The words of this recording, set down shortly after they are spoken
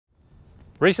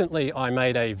Recently I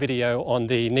made a video on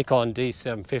the Nikon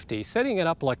D750, setting it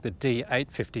up like the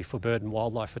D850 for bird and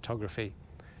wildlife photography.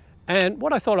 And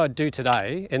what I thought I'd do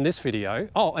today in this video,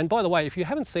 oh, and by the way, if you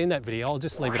haven't seen that video, I'll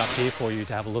just leave it up here for you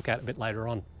to have a look at a bit later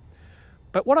on.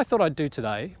 But what I thought I'd do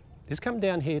today is come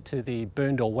down here to the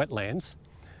Burndall wetlands,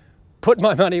 put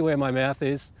my money where my mouth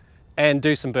is, and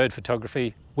do some bird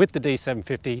photography with the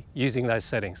D750 using those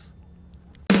settings.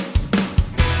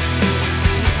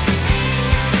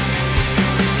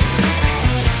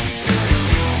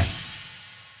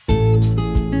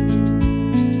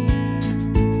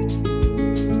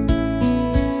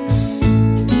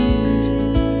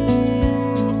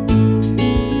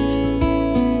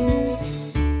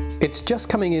 It's just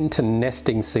coming into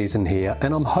nesting season here,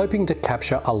 and I'm hoping to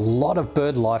capture a lot of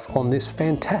bird life on this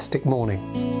fantastic morning.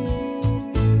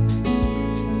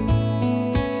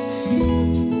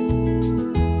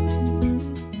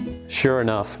 Sure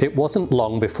enough, it wasn't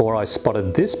long before I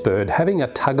spotted this bird having a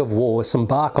tug of war with some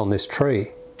bark on this tree.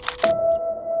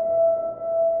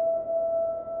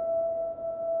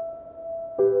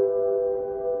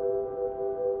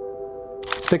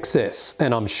 Success,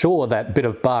 and I'm sure that bit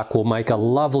of bark will make a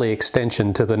lovely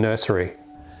extension to the nursery.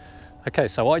 Okay,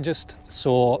 so I just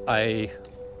saw a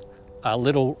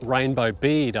little rainbow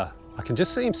bee eater. I can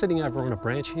just see him sitting over on a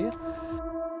branch here.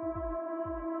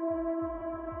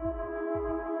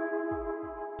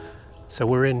 So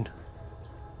we're in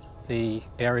the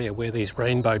area where these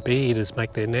rainbow bee eaters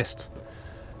make their nests,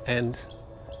 and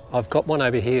I've got one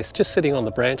over here, it's just sitting on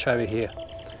the branch over here.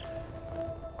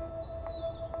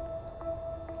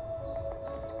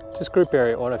 Just group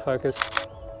area autofocus.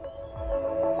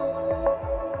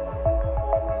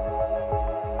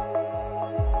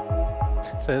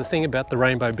 So the thing about the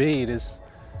rainbow bee is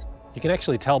you can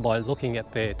actually tell by looking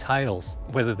at their tails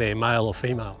whether they're male or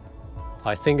female.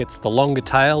 I think it's the longer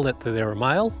tail that they're a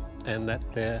male, and that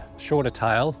their shorter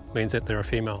tail means that they're a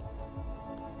female.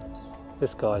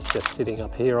 This guy's just sitting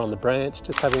up here on the branch,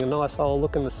 just having a nice old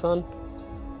look in the sun.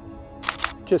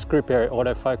 Just group area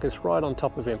autofocus right on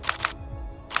top of him.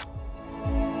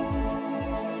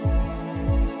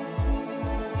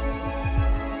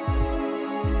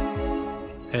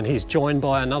 And he's joined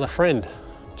by another friend,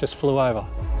 just flew over.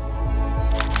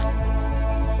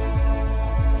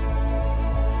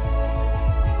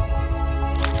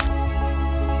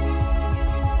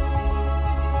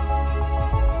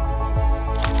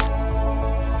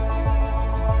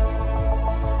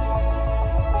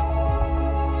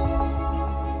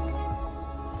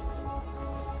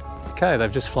 Okay,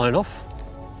 they've just flown off.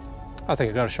 I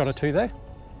think I got a shot or two there.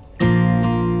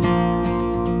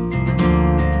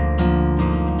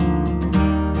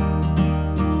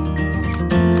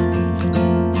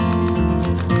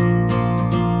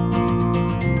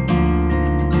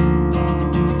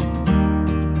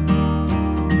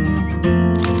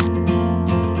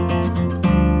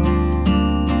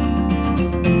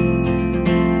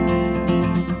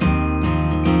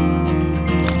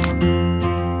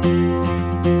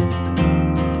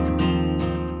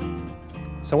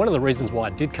 So one of the reasons why I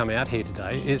did come out here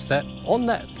today is that on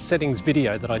that settings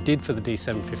video that I did for the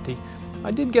D750,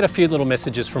 I did get a few little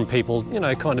messages from people, you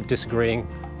know, kind of disagreeing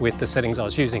with the settings I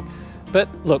was using. But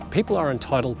look, people are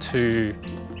entitled to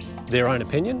their own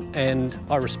opinion, and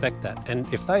I respect that. And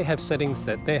if they have settings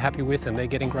that they're happy with and they're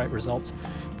getting great results,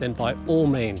 then by all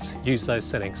means use those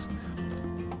settings.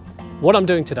 What I'm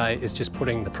doing today is just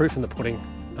putting the proof in the pudding,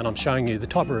 and I'm showing you the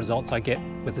type of results I get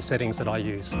with the settings that I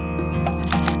use.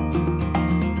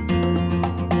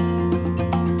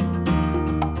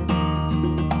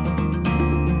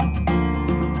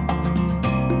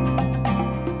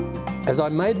 As I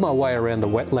made my way around the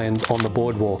wetlands on the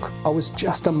boardwalk, I was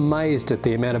just amazed at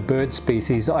the amount of bird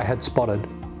species I had spotted.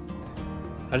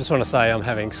 I just want to say I'm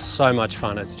having so much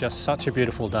fun. It's just such a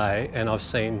beautiful day, and I've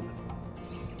seen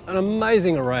an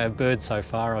amazing array of birds so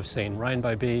far. I've seen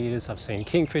rainbow bee eaters, I've seen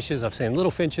kingfishers, I've seen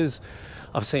little finches,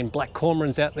 I've seen black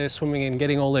cormorants out there swimming and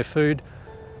getting all their food.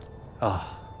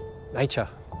 Oh, nature.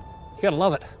 You gotta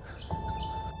love it.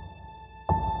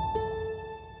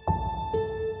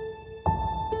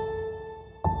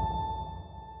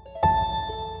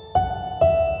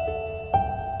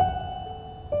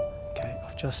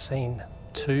 Just seen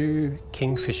two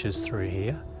kingfishers through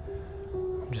here.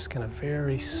 I'm just going to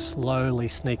very slowly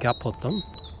sneak up with them.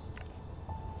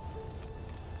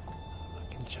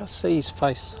 I can just see his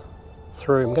face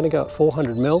through. I'm going to go at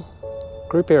 400mm,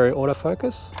 group area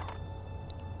autofocus.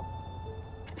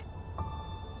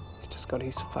 He's just got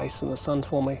his face in the sun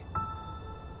for me.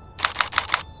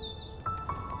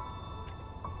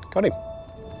 Got him.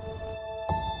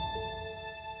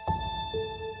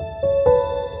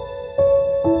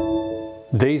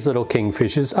 These little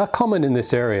kingfishers are common in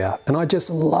this area, and I just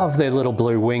love their little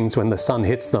blue wings when the sun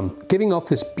hits them, giving off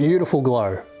this beautiful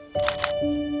glow.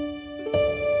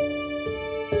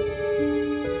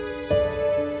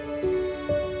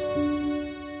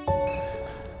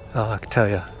 Oh, I can tell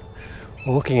you,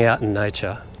 walking out in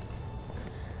nature,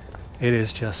 it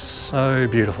is just so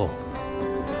beautiful.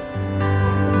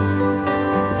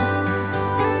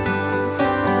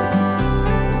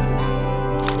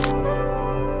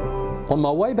 On my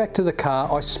way back to the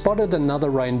car, I spotted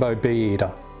another rainbow bee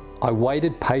eater. I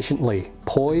waited patiently,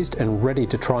 poised and ready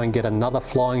to try and get another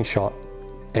flying shot.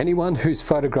 Anyone who's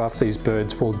photographed these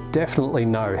birds will definitely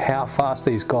know how fast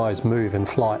these guys move in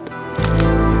flight.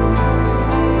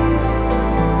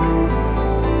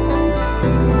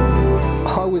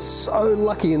 I was so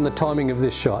lucky in the timing of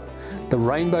this shot. The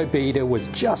rainbow bee eater was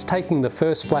just taking the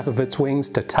first flap of its wings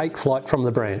to take flight from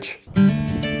the branch.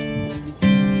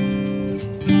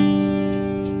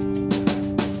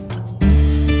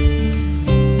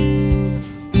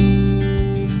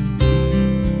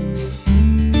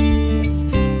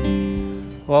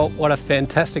 Well, what a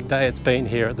fantastic day it's been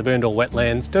here at the Boondall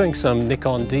Wetlands, doing some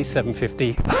Nikon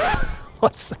D750.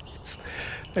 What's this?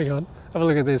 Hang on, have a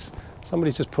look at this.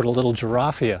 Somebody's just put a little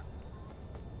giraffe here.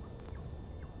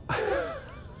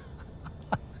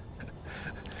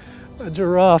 A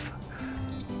giraffe.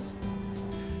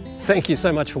 Thank you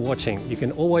so much for watching. You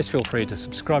can always feel free to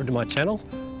subscribe to my channel.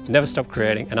 Never stop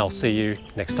creating, and I'll see you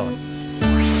next time.